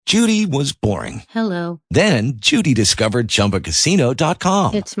Judy was boring. Hello. Then Judy discovered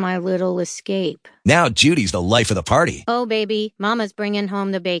ChumbaCasino.com. It's my little escape. Now Judy's the life of the party. Oh, baby, mama's bringing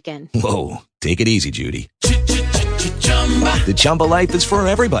home the bacon. Whoa, take it easy, Judy. The Chumba life is for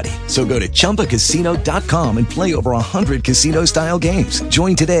everybody. So go to ChumbaCasino.com and play over 100 casino-style games.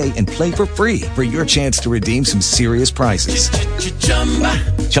 Join today and play for free for your chance to redeem some serious prizes.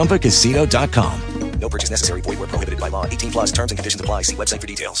 ChumbaCasino.com. No purchase necessary. Void where prohibited by law. 18 plus terms and conditions apply. See website for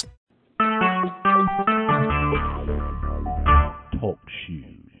details. Talk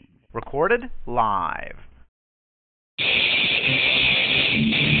shoes. Recorded live.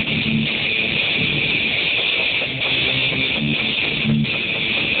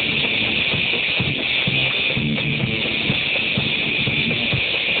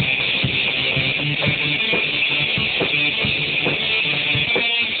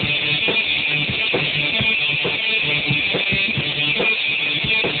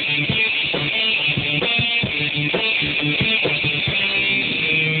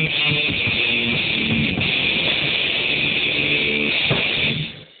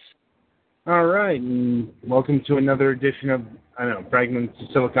 All right, and welcome to another edition of, Fragments of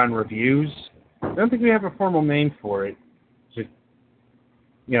Silicon Reviews. I don't think we have a formal name for it. Just,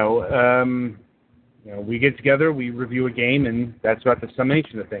 we get together, we review a game, and that's about the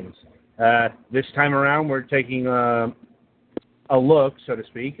summation of things. This time around, we're taking a look, so to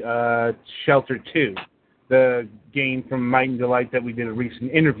speak, Shelter 2, the game from Might and Delight that we did a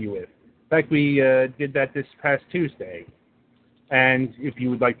recent interview with. In fact, we did that this past Tuesday. And if you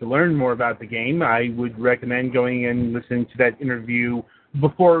would like to learn more about the game, I would recommend going and listening to that interview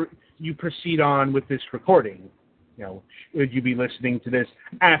before you proceed on with this recording. Should you be listening to this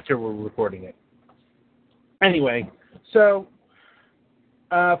after we're recording it? Anyway, so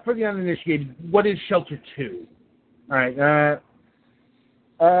for the uninitiated, what is Shelter 2? All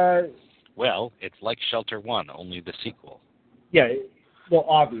right. Well, it's like Shelter 1, only the sequel. Yeah. Well,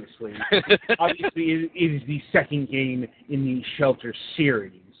 obviously. It is the second game in the Shelter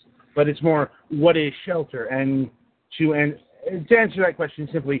series. But it's more, what is Shelter? And to answer that question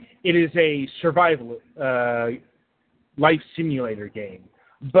simply, it is a survival life simulator game.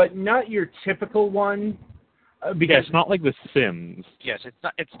 But not your typical one. Because it's not like The Sims. Yes,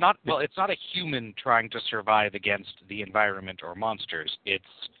 it's not a human trying to survive against the environment or monsters. It's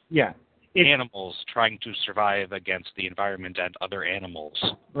animals trying to survive against the environment and other animals.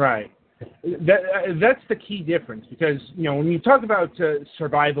 Right. That's the key difference, because when you talk about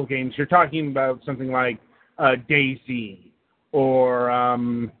survival games, you're talking about something like DayZ or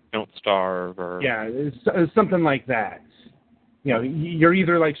Don't Starve, or something like that. You're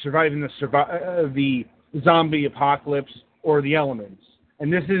either like surviving the zombie apocalypse or the elements,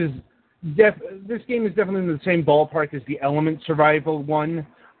 and this game is definitely in the same ballpark as the element survival one.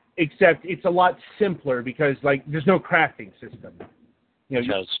 Except it's a lot simpler because, there's no crafting system.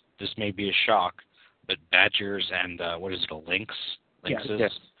 Because this may be a shock, but badgers and,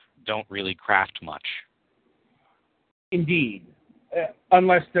 lynxes don't really craft much. Indeed.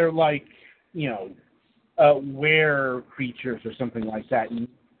 Unless they're were creatures or something like that. And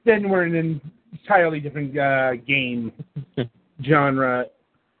then we're in an entirely different game genre.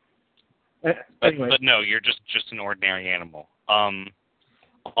 Anyway. But no, you're just an ordinary animal.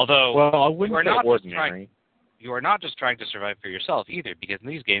 Although, I wouldn't say ordinary. You are not just trying to survive for yourself either, because in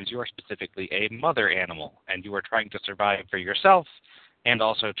these games you are specifically a mother animal, and you are trying to survive for yourself and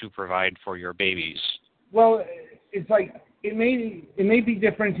also to provide for your babies. Well, it's it may be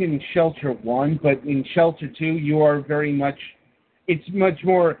different in Shelter 1, but in Shelter 2 you are it's much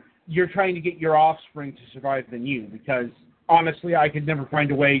more, you're trying to get your offspring to survive than you, because honestly I could never find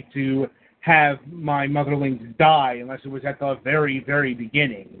a way to have my motherlings die unless it was at the very, very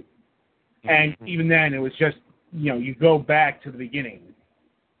beginning. And even then, it was just, you go back to the beginning.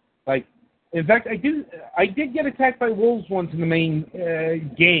 In fact, I did get attacked by wolves once in the main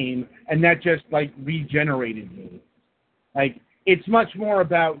game, and that just, regenerated me. It's much more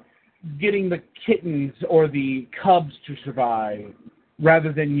about getting the kittens or the cubs to survive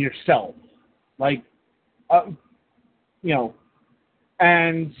rather than yourself.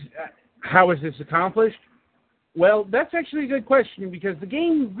 And how is this accomplished? Well, that's actually a good question, because the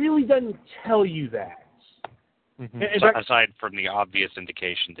game really doesn't tell you that. Aside from the obvious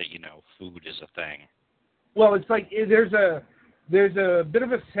indication that, food is a thing. Well, it's there's a bit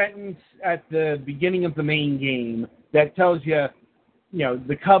of a sentence at the beginning of the main game that tells you,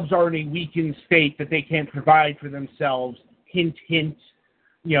 the cubs are in a weakened state that they can't provide for themselves. Hint, hint.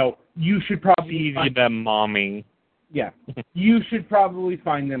 You should probably feed them, mommy. Yeah, you should probably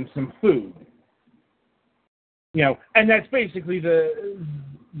find them some food. And that's basically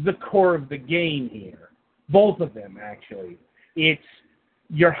the core of the game here. Both of them, actually.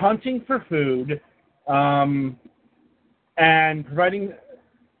 You're hunting for food, and providing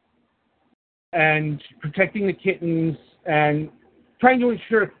and protecting the kittens and trying to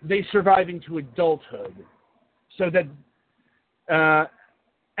ensure they survive into adulthood. So that,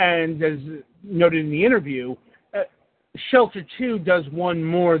 and as noted in the interview, Shelter 2 does one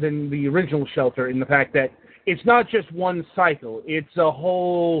more than the original Shelter in the fact that it's not just one cycle. It's a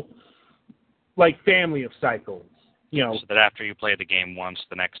whole, family of cycles. So that after you play the game once,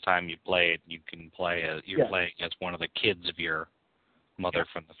 the next time you play it, you can play you're playing as one of the kids of your mother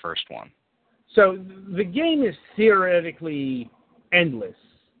from the first one. So the game is theoretically endless.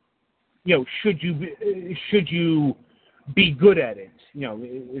 Should you be good at it?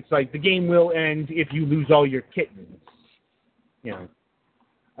 It's like the game will end if you lose all your kittens.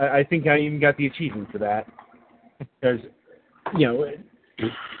 I think I even got the achievement for that because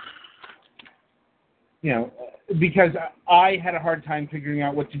because I had a hard time figuring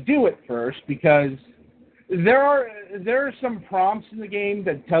out what to do at first because there are some prompts in the game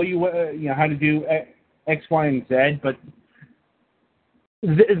that tell you what how to do X, Y, and Z, but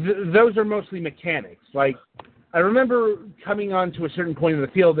those are mostly mechanics. Like I remember coming on to a certain point in the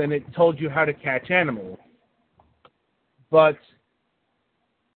field and it told you how to catch animals, but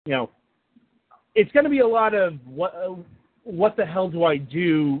it's going to be a lot of what the hell do I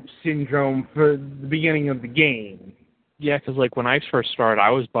do syndrome for the beginning of the game. Yeah, because when I first started,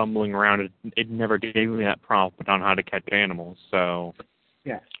 I was bumbling around. It never gave me that prompt on how to catch animals. So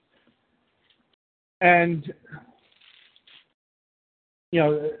yeah, and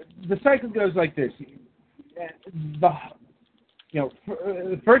the cycle goes like this.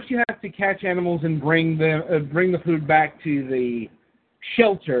 First you have to catch animals and bring the food back to the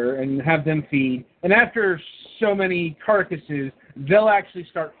shelter and have them feed. And after so many carcasses, they'll actually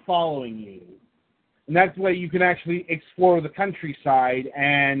start following you. And that's the way you can actually explore the countryside,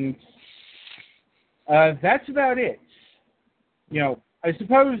 and that's about it. I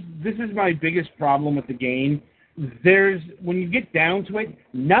suppose this is my biggest problem with the game. When you get down to it,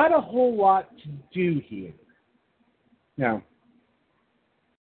 not a whole lot to do here.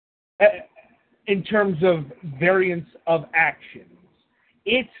 In terms of variance of actions,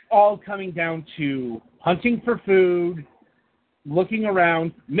 it's all coming down to hunting for food, looking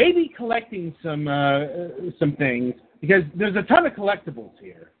around, maybe collecting some things, because there's a ton of collectibles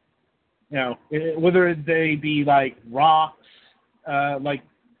here. Whether they be rocks,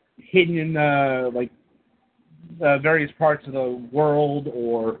 hidden in various parts of the world,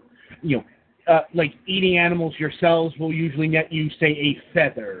 or eating animals yourselves will usually net you, say, a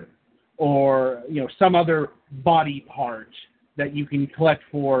feather, or some other body part that you can collect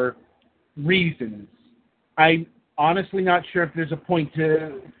for reasons. I'm honestly not sure if there's a point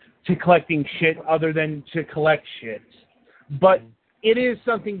to collecting shit other than to collect shit. But it is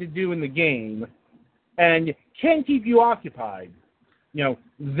something to do in the game and can keep you occupied.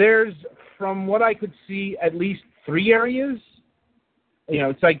 There's, from what I could see, at least 3 areas.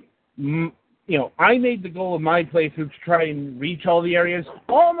 It's I made the goal of my playthrough to try and reach all the areas.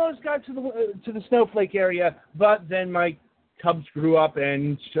 Almost got to the snowflake area, but then my cubs grew up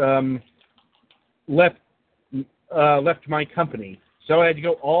and left my company. So I had to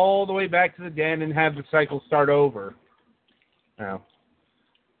go all the way back to the den and have the cycle start over.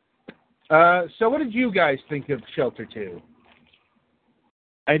 So what did you guys think of Shelter 2?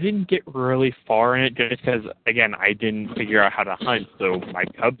 I didn't get really far in it just because, again, I didn't figure out how to hunt, so my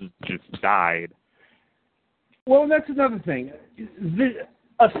cubs just died. Well, that's another thing.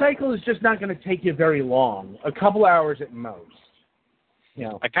 A cycle is just not going to take you very long. A couple hours at most.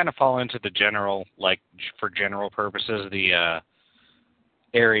 I kind of fall into the general, for general purposes, the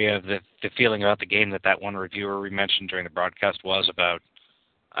area of the feeling about the game that one reviewer we mentioned during the broadcast was about,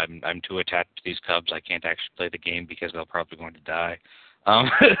 I'm too attached to these cubs, I can't actually play the game because they're probably going to die.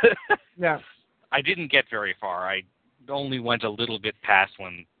 Yeah. I didn't get very far. I only went a little bit past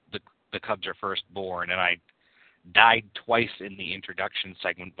when the cubs are first born, and I died twice in the introduction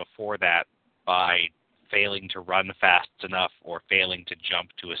segment before that by failing to run fast enough or failing to jump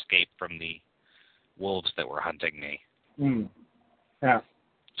to escape from the wolves that were hunting me. Yeah.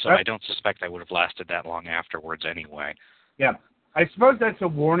 So I don't suspect I would have lasted that long afterwards anyway. Yeah. I suppose that's a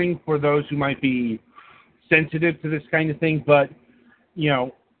warning for those who might be sensitive to this kind of thing, but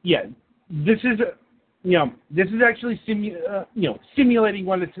this is actually simulating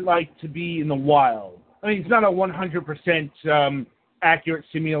what it's like to be in the wild. I mean, it's not a 100% accurate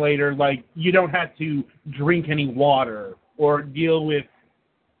simulator. You don't have to drink any water or deal with,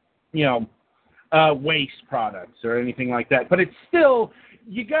 waste products or anything like that. But it's still,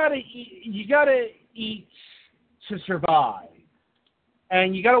 you gotta eat to survive,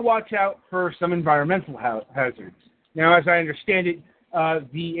 and you gotta watch out for some environmental hazards. Now, as I understand it,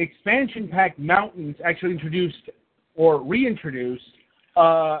 the expansion pack Mountains actually introduced or reintroduced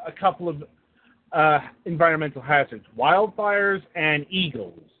a couple of environmental hazards: wildfires and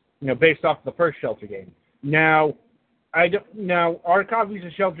eagles. Based off the first Shelter game. Now, our copies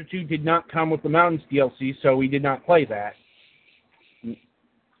of Shelter 2 did not come with the Mountains DLC, so we did not play that.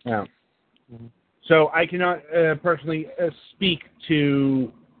 No. So I cannot personally speak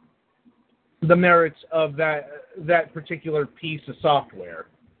to the merits of that particular piece of software.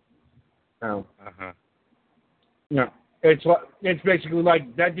 No. No. It's basically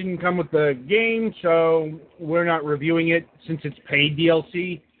like that didn't come with the game, so we're not reviewing it since it's paid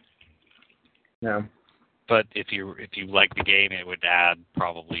DLC. No. But if you like the game, it would add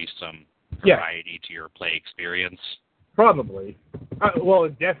probably some variety to your play experience. Probably. Well,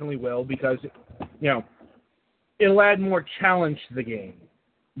 it definitely will because, it'll add more challenge to the game.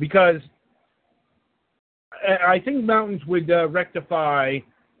 Because I think Mountains would rectify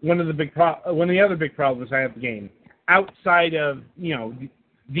one of the other big problems I have with the game. Outside of,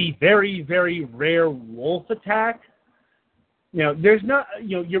 the very, very rare wolf attack, there's not,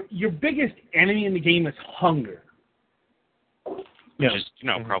 your biggest enemy in the game is hunger. Which is,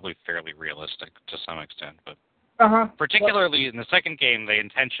 probably fairly realistic to some extent. But particularly in the second game, they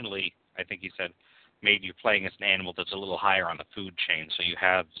intentionally, I think you said, made you playing as an animal that's a little higher on the food chain, so you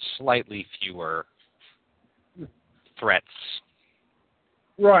have slightly fewer threats.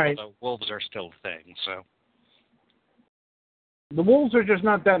 Right. Although wolves are still a thing, so. The wolves are just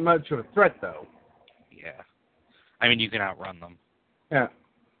not that much of a threat, though. Yeah. I mean, you can outrun them. Yeah.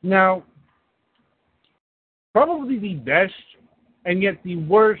 Now, probably the best and yet the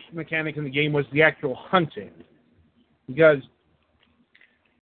worst mechanic in the game was the actual hunting. Because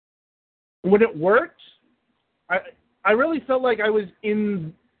when it worked, I really felt like I was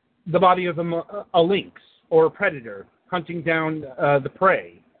in the body of a lynx or a predator hunting down the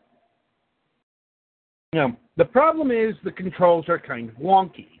prey. The problem is the controls are kind of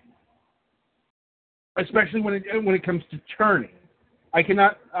wonky. Especially when it comes to turning.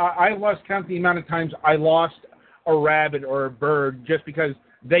 I lost count the amount of times I lost a rabbit or a bird just because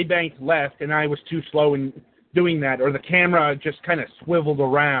they banked left and I was too slow in doing that, or the camera just kind of swiveled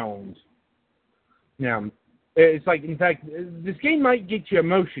around. It's like, in fact, this game might get you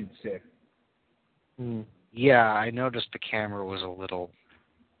motion sick. Yeah, I noticed the camera was a little...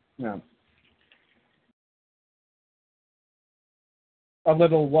 Yeah. A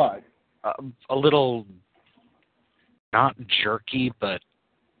little what? A little, not jerky, but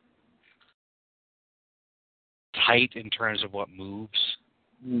tight in terms of what moves.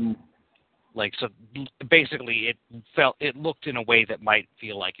 Like, so basically it looked in a way that might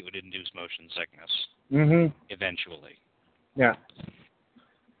feel like it would induce motion sickness. Eventually. Yeah.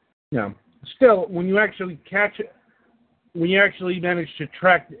 Still, when you actually manage to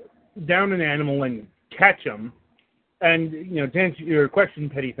track down an animal and catch them, and, to answer your question,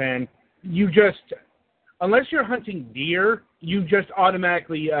 Petty Fan, you just, unless you're hunting deer, you just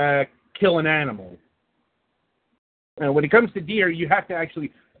automatically kill an animal. When it comes to deer, you have to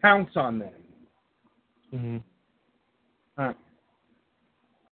actually pounce on them.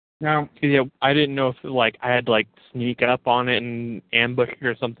 Now, yeah, I didn't know if I had to sneak up on it and ambush it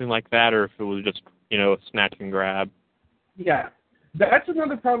or something like that, or if it was just snatch and grab. Yeah, that's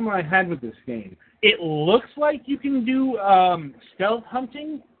another problem I had with this game. It looks like you can do stealth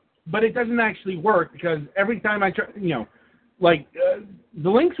hunting, but it doesn't actually work because every time I try, the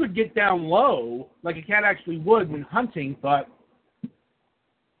lynx would get down low like a cat actually would when hunting, but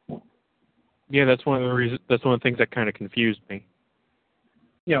yeah, that's one of the reasons. That's one of the things that kind of confused me.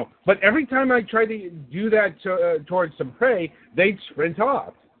 But every time I try to do that towards some prey, they'd sprint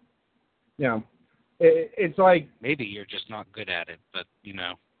off. It's like maybe you're just not good at it, but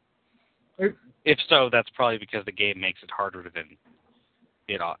if so, that's probably because the game makes it harder than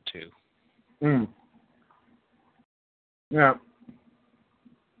it ought to. Yeah.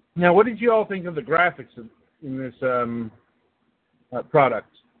 Now, what did you all think of the graphics in this product?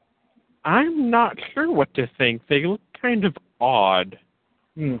 I'm not sure what to think. They look kind of odd.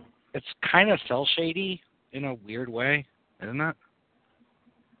 It's kind of cel shady in a weird way, isn't it?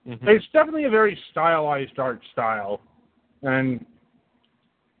 It's definitely a very stylized art style, and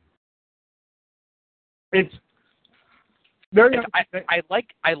it's very. I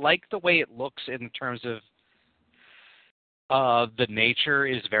like the way it looks in terms of the nature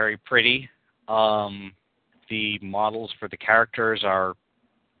is very pretty. The models for the characters are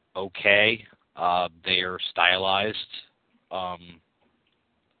okay. They are stylized.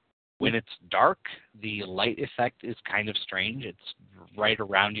 When it's dark, the light effect is kind of strange. It's right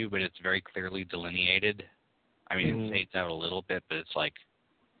around you, but it's very clearly delineated. I mean, it fades out a little bit, but it's like,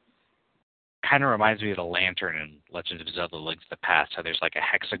 kind of reminds me of the lantern in Legend of Zelda: Links to the Past, how there's like a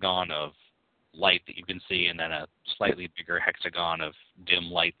hexagon of light that you can see, and then a slightly bigger hexagon of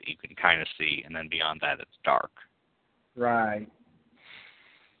dim light that you can kind of see, and then beyond that, it's dark. Right.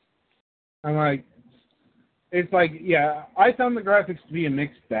 I'm like, it's like, yeah, I found the graphics to be a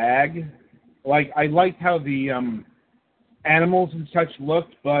mixed bag. Like, I liked how the animals and such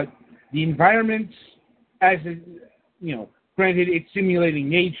looked, but the environments, as it, you know, granted it's simulating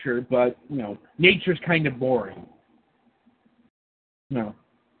nature, but, you know, nature's kind of boring. No.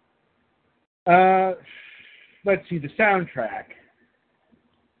 Let's see, the soundtrack.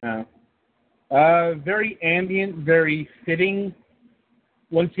 Very ambient, very fitting.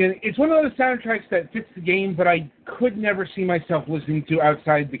 Once again, it's one of those soundtracks that fits the game, but I could never see myself listening to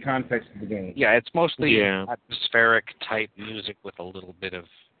outside the context of the game. Yeah, it's mostly atmospheric type music with a little bit of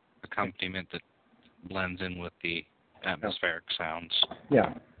accompaniment that blends in with the atmospheric sounds.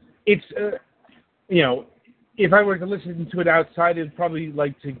 Yeah. It's, you know, if I were to listen to it outside, it'd probably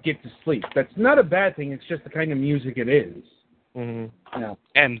like to get to sleep. That's not a bad thing. It's just the kind of music it is. Yeah.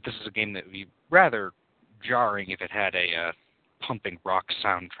 And this is a game that would be rather jarring if it had a pumping rock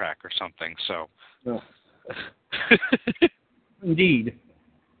soundtrack or something. So. Indeed.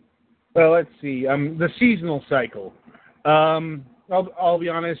 Well, let's see. The seasonal cycle. I'll be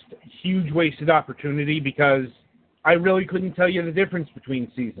honest. Huge wasted opportunity because I really couldn't tell you the difference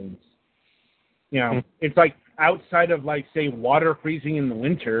between seasons. You know, it's like outside of, like, say, water freezing in the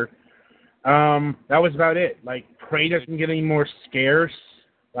winter, that was about it. Like, prey doesn't get any more scarce.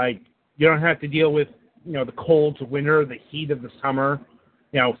 Like, you don't have to deal with, you know, the colds of winter, the heat of the summer.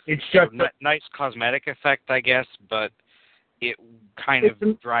 You know, it's just... nice cosmetic effect, I guess, but it kind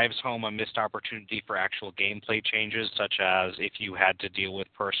of drives home a missed opportunity for actual gameplay changes, such as if you had to deal with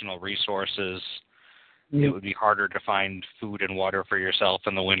personal resources, it would be harder to find food and water for yourself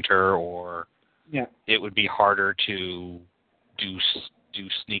in the winter, or... Yeah. It would be harder to do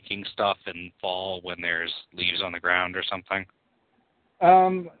sneaking stuff in fall when there's leaves on the ground or something.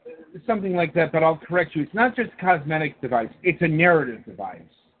 Something like that, but I'll correct you. It's not just a cosmetic device. It's a narrative device.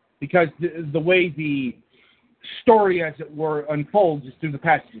 Because the way the story, as it were, unfolds is through the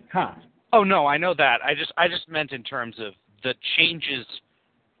passage of time. Oh, no, I know that. I just meant in terms of the changes,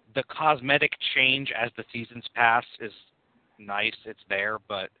 the cosmetic change as the seasons pass is nice. It's there,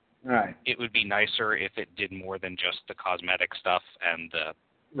 but... Right. It would be nicer if it did more than just the cosmetic stuff and the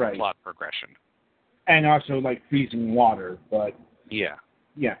plot progression. And also, like, freezing water, but... Yeah.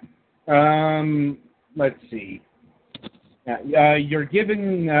 Yeah. Let's see. You're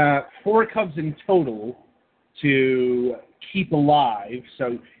given 4 cubs in total to keep alive,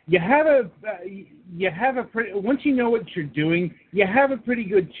 so you have a pretty... Once you know what you're doing, you have a pretty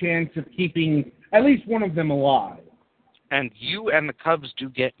good chance of keeping at least one of them alive. And you and the cubs do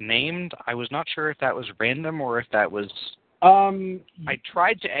get named. I was not sure if that was random or if that was... I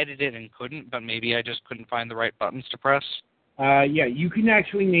tried to edit it and couldn't, but maybe I just couldn't find the right buttons to press. Yeah, you can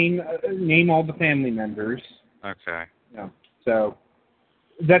actually name all the family members. Okay. Yeah. So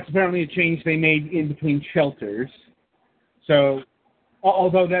that's apparently a change they made in between shelters. So,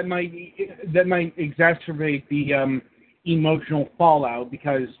 although that might exacerbate the emotional fallout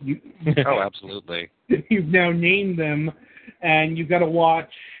because you... Oh, absolutely. You've now named them, and you've got to watch,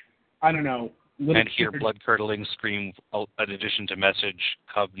 I don't know... And hear blood-curdling scream, in addition to message,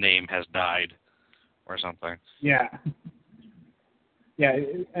 cub name has died, or something. Yeah. Yeah,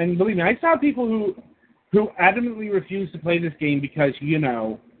 and believe me, I saw people who adamantly refused to play this game because, you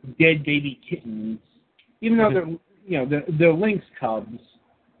know, dead baby kittens, even though they're Lynx cubs,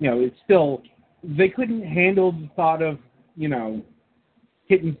 you know, it's still... They couldn't handle the thought of, you know,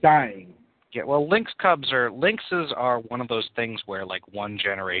 kittens dying. Yeah, well, lynxes are one of those things where, like, one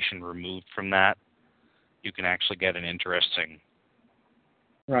generation removed from that, you can actually get an interesting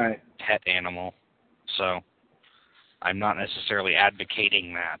pet animal. So, I'm not necessarily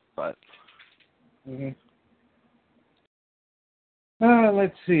advocating that, but...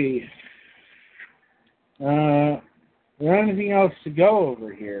 Let's see. Is there anything else to go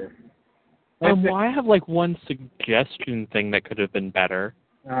over here? Well, I have, like, one suggestion thing that could have been better.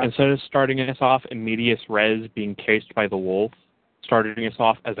 Instead of starting us off in medias res being chased by the wolf, starting us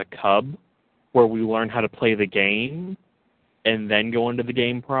off as a cub, where we learn how to play the game, and then go into the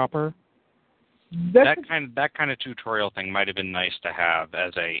game proper. That kind of tutorial thing might have been nice to have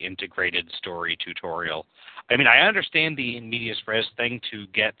as a integrated story tutorial. I mean, I understand the in medias res thing to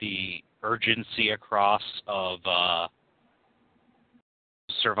get the urgency across of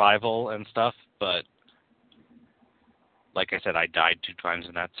survival and stuff, but like I said, I died 2 times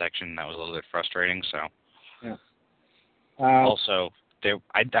in that section. And that was a little bit frustrating. So, yeah. Also,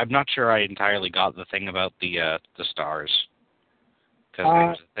 I'm not sure I entirely got the thing about the stars, because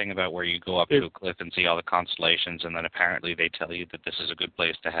there's a thing about where you go up to a cliff and see all the constellations, and then apparently they tell you that this is a good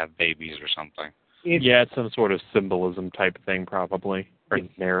place to have babies or something. Yeah, it's some sort of symbolism type thing, probably, or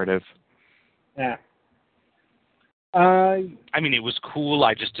narrative. Yeah. I mean, it was cool.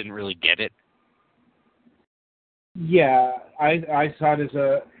 I just didn't really get it. Yeah, I saw it as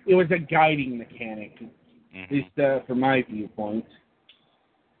it was a guiding mechanic, at least from my viewpoint.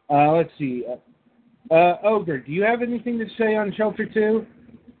 Let's see. Ogre, do you have anything to say on Shelter 2?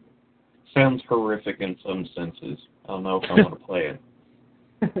 Sounds horrific in some senses. I don't know if I want to play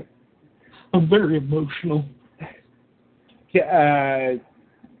it. I'm very emotional.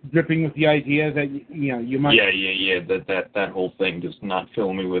 Dripping with the idea that you might. Yeah. That whole thing does not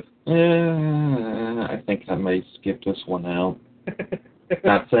fill me with. I think I may skip this one out.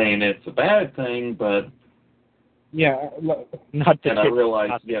 Not saying it's a bad thing, but yeah. Not the and I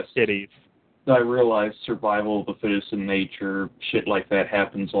realize cities. I realize survival of the fittest in nature, shit like that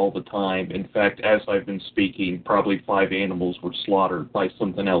happens all the time. In fact, as I've been speaking, probably 5 animals were slaughtered by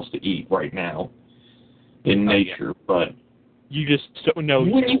something else to eat right now in nature, but. You just don't know.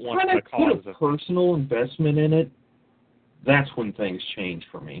 When you want kind the of cause put a personal investment in it, that's when things change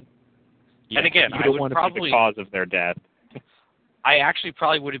for me. Yeah, and again, I don't want to be the cause of their death. I actually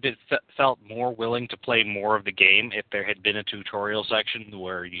probably would have felt more willing to play more of the game if there had been a tutorial section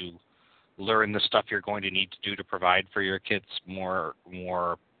where you learn the stuff you're going to need to do to provide for your kids more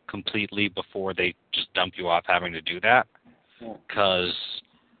completely before they just dump you off having to do that. Because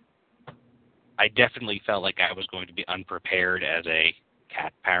I definitely felt like I was going to be unprepared as a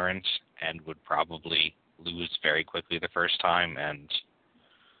cat parent and would probably lose very quickly the first time, and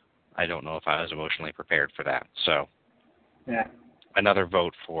I don't know if I was emotionally prepared for that. So, yeah, another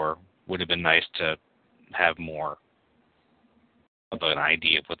vote for would have been nice to have more of an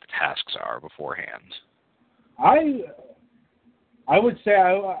idea of what the tasks are beforehand. I would say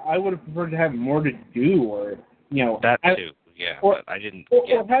I would have preferred to have more to do, or that too, yeah. But I didn't.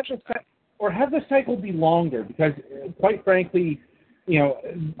 Or have the cycle be longer, because, quite frankly,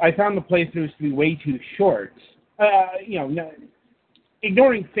 I found the playthroughs to be way too short.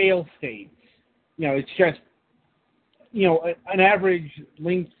 Ignoring fail states, it's just, an average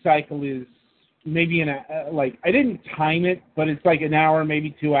length cycle is maybe I didn't time it, but it's like an hour,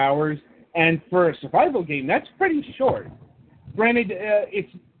 maybe 2 hours. And for a survival game, that's pretty short. Granted,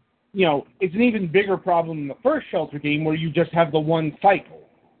 it's an even bigger problem in the first Shelter game where you just have the one cycle.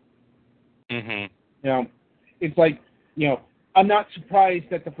 Mm-hmm. It's like, I'm not surprised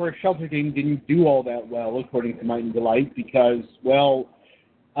that the first Shelter game didn't do all that well, according to Might and Delight, because,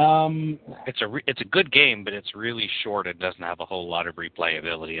 it's a good game, but it's really short. It doesn't have a whole lot of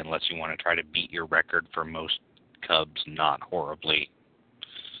replayability unless you want to try to beat your record for most cubs not horribly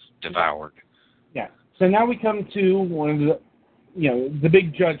devoured. Yeah. So now we come to one of the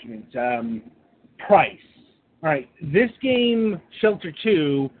big judgments, price. All right, this game, Shelter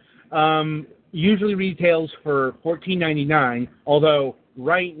 2, usually retails for $14.99, although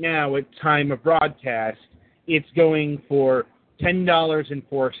right now at time of broadcast, it's going for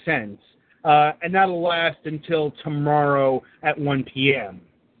 $10.04, and that'll last until tomorrow at 1 p.m.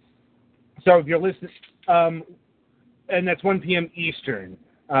 So if you're listening, and that's 1 p.m. Eastern.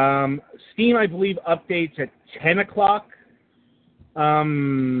 Steam, I believe, updates at 10 o'clock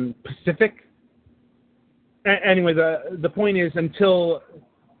Pacific. Anyway, the point is until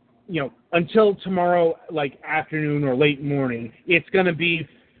tomorrow, like afternoon or late morning, it's going to be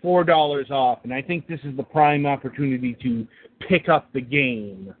 $4 off, and I think this is the prime opportunity to pick up the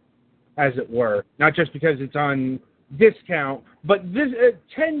game, as it were. Not just because it's on discount, but this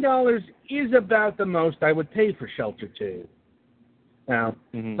 $10 is about the most I would pay for Shelter 2. Now,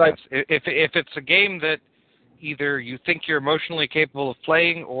 but if it's a game that either you think you're emotionally capable of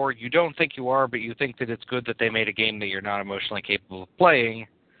playing, or you don't think you are, but you think that it's good that they made a game that you're not emotionally capable of playing,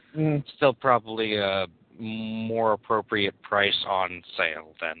 still probably a more appropriate price on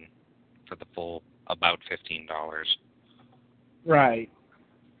sale than for the full about $15. Right.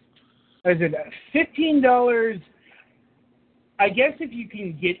 Is it $15? I guess if you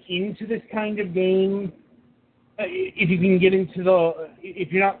can get into this kind of game, if you can get into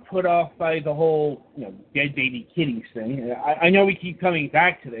if you're not put off by the whole, dead baby kitties thing. I know we keep coming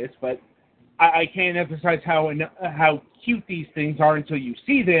back to this, but I can't emphasize how cute these things are until you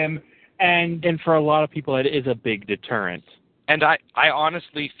see them. And for a lot of people, it is a big deterrent. And I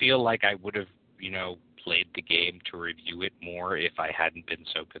honestly feel like I would have, played the game to review it more if I hadn't been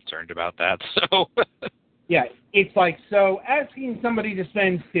so concerned about that. So yeah, it's like, so asking somebody to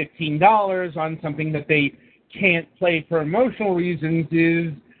spend $15 on something that they can't play for emotional reasons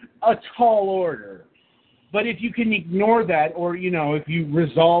is a tall order. But if you can ignore that, or, if you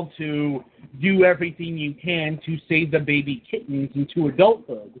resolve to do everything you can to save the baby kittens into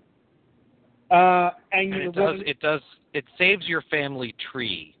adulthood, it saves your family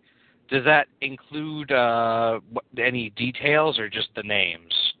tree. Does that include any details or just the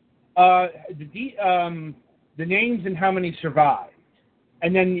names? The names and how many survived,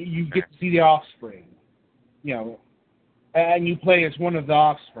 and then you get to see the offspring, and you play as one of the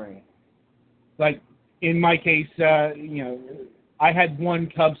offspring. Like in my case, I had one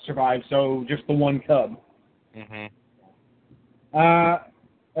cub survive, so just the one cub. Mm-hmm.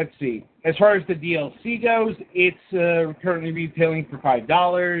 Let's see. As far as the DLC goes, it's currently retailing for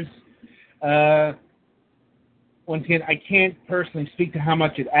 $5. Once again, I can't personally speak to how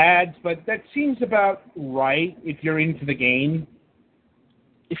much it adds, but that seems about right if you're into the game.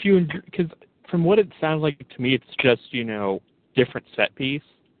 Because from what it sounds like to me, it's just, different set piece.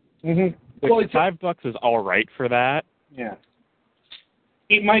 Mm-hmm. Which $5 is all right for that. Yeah.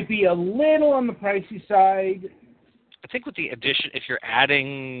 It might be a little on the pricey side. I think with the addition, if you're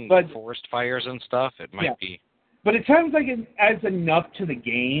adding forest fires and stuff, it might be. But it sounds like it adds enough to the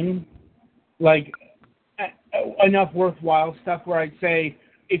game, like enough worthwhile stuff where I'd say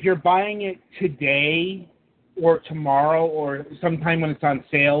if you're buying it today or tomorrow or sometime when it's on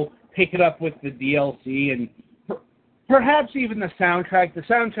sale, pick it up with the DLC and perhaps even the soundtrack. The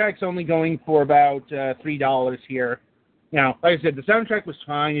soundtrack's only going for about $3 here. Now, like I said, the soundtrack was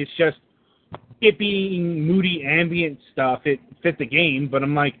fine. It's just it being moody ambient stuff, it fit the game, but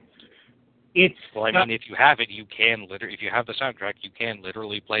I'm like, it's... Well, I mean, if you have it, you can if you have the soundtrack, you can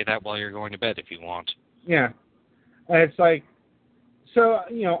literally play that while you're going to bed if you want. Yeah. It's like, so,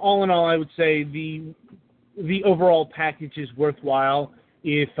 all in all, I would say the overall package is worthwhile.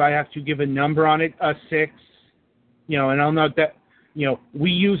 If I have to give a number on it, a 6, and I'll note that,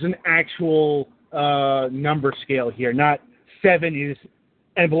 we use an actual number scale here, not 7 is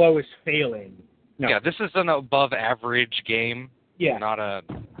and below is failing. No. Yeah, this is an above average game. Yeah. Not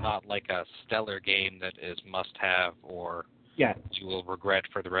like a stellar game that is must have or you will regret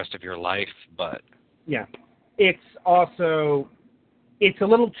for the rest of your life, but yeah. It's also a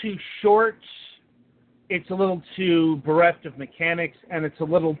little too short, it's a little too bereft of mechanics, and it's a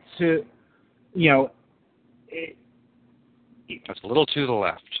little too it's a little to the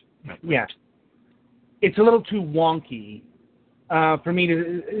left. Yeah. It's a little too wonky for me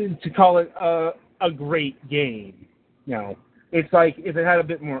to call it a great game. It's like if it had a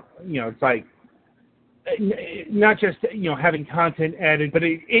bit more, it's like not just having content added, but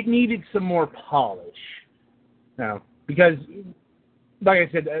it needed some more polish. Because like I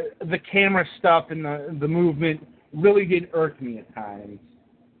said, the camera stuff and the movement really did irk me at times.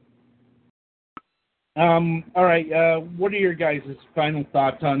 All right. What are your guys' final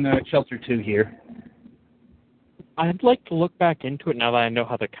thoughts on Shelter 2 here? I'd like to look back into it now that I know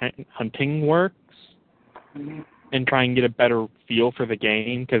how the hunting works and try and get a better feel for the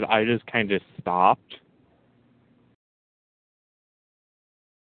game, because I just kind of stopped.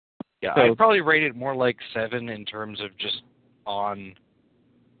 Yeah, I'd probably rate it more like 7 in terms of just on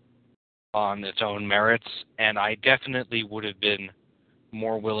its own merits, and I definitely would have been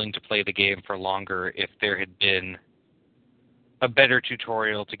more willing to play the game for longer if there had been a better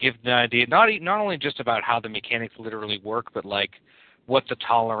tutorial to give the idea, not only just about how the mechanics literally work, but like what the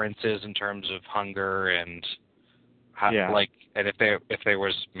tolerance is in terms of hunger and how, and if there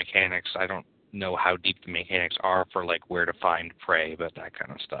was mechanics, I don't know how deep the mechanics are for like where to find prey, but that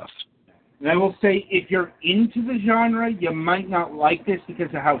kind of stuff. And I will say, if you're into the genre, you might not like this because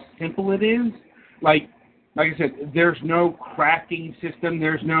of how simple it is. Like I said, there's no crafting system.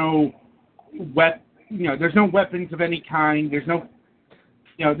 There's no there's no weapons of any kind. There's no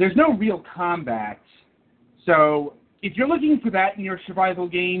real combat. So if you're looking for that in your survival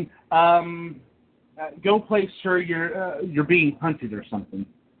game, go play Sir You're Being Hunted or something.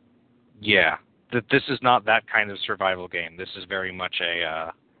 Yeah, this is not that kind of survival game. This is very much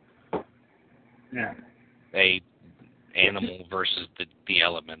a animal versus the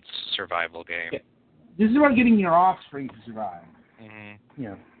elements survival game. Yeah. This is about getting your offspring to survive. Mm-hmm.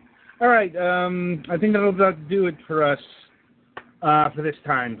 Yeah. All right. I think that'll about do it for us for this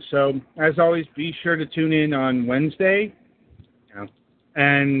time. So, as always, be sure to tune in on Wednesday.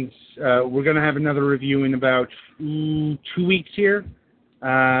 And we're going to have another review in about 2 weeks here.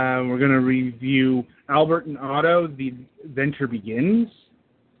 We're going to review Albert and Otto, The Adventure Begins.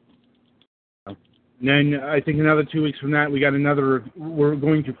 And then I think another 2 weeks from that, we're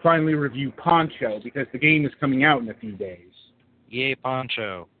going to finally review Poncho, because the game is coming out in a few days. Yay,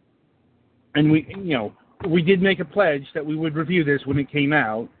 Poncho. And we did make a pledge that we would review this when it came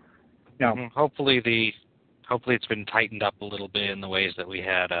out. Hopefully it's been tightened up a little bit in the ways that we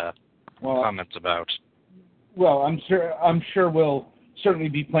had comments about. Well, I'm sure we'll certainly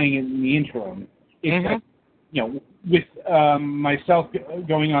be playing it in the interim. With myself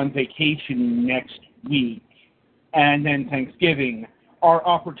going on vacation next week and then Thanksgiving, our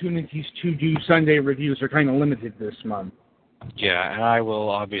opportunities to do Sunday reviews are kind of limited this month. Yeah, and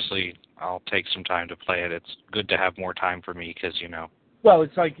I'll take some time to play it. It's good to have more time for me because, well,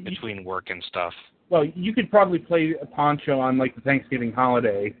 it's like between work and stuff. Well, you could probably play a Poncho on like the Thanksgiving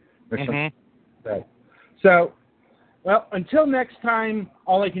holiday or something like that. So, well, until next time,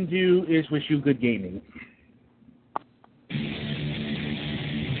 all I can do is wish you good gaming.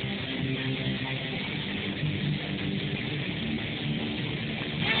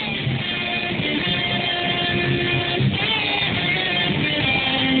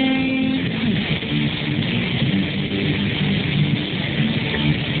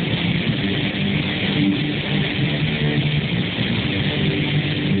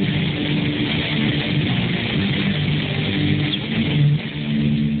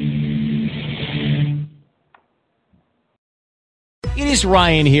 It is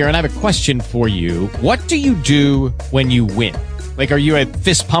Ryan here, and I have a question for you. What do you do when you win? Like, are you a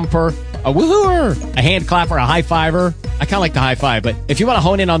fist pumper, a woohooer, a hand clapper, a high fiver? I kind of like the high five, but if you want to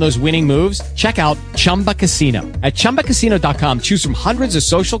hone in on those winning moves, check out Chumba Casino. At ChumbaCasino.com, choose from hundreds of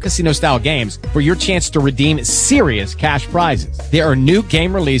social casino-style games for your chance to redeem serious cash prizes. There are new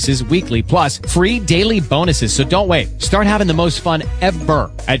game releases weekly, plus free daily bonuses, so don't wait. Start having the most fun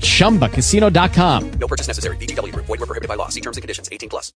ever at ChumbaCasino.com. No purchase necessary. VGW Group. Void where prohibited by law. See terms and conditions. 18+.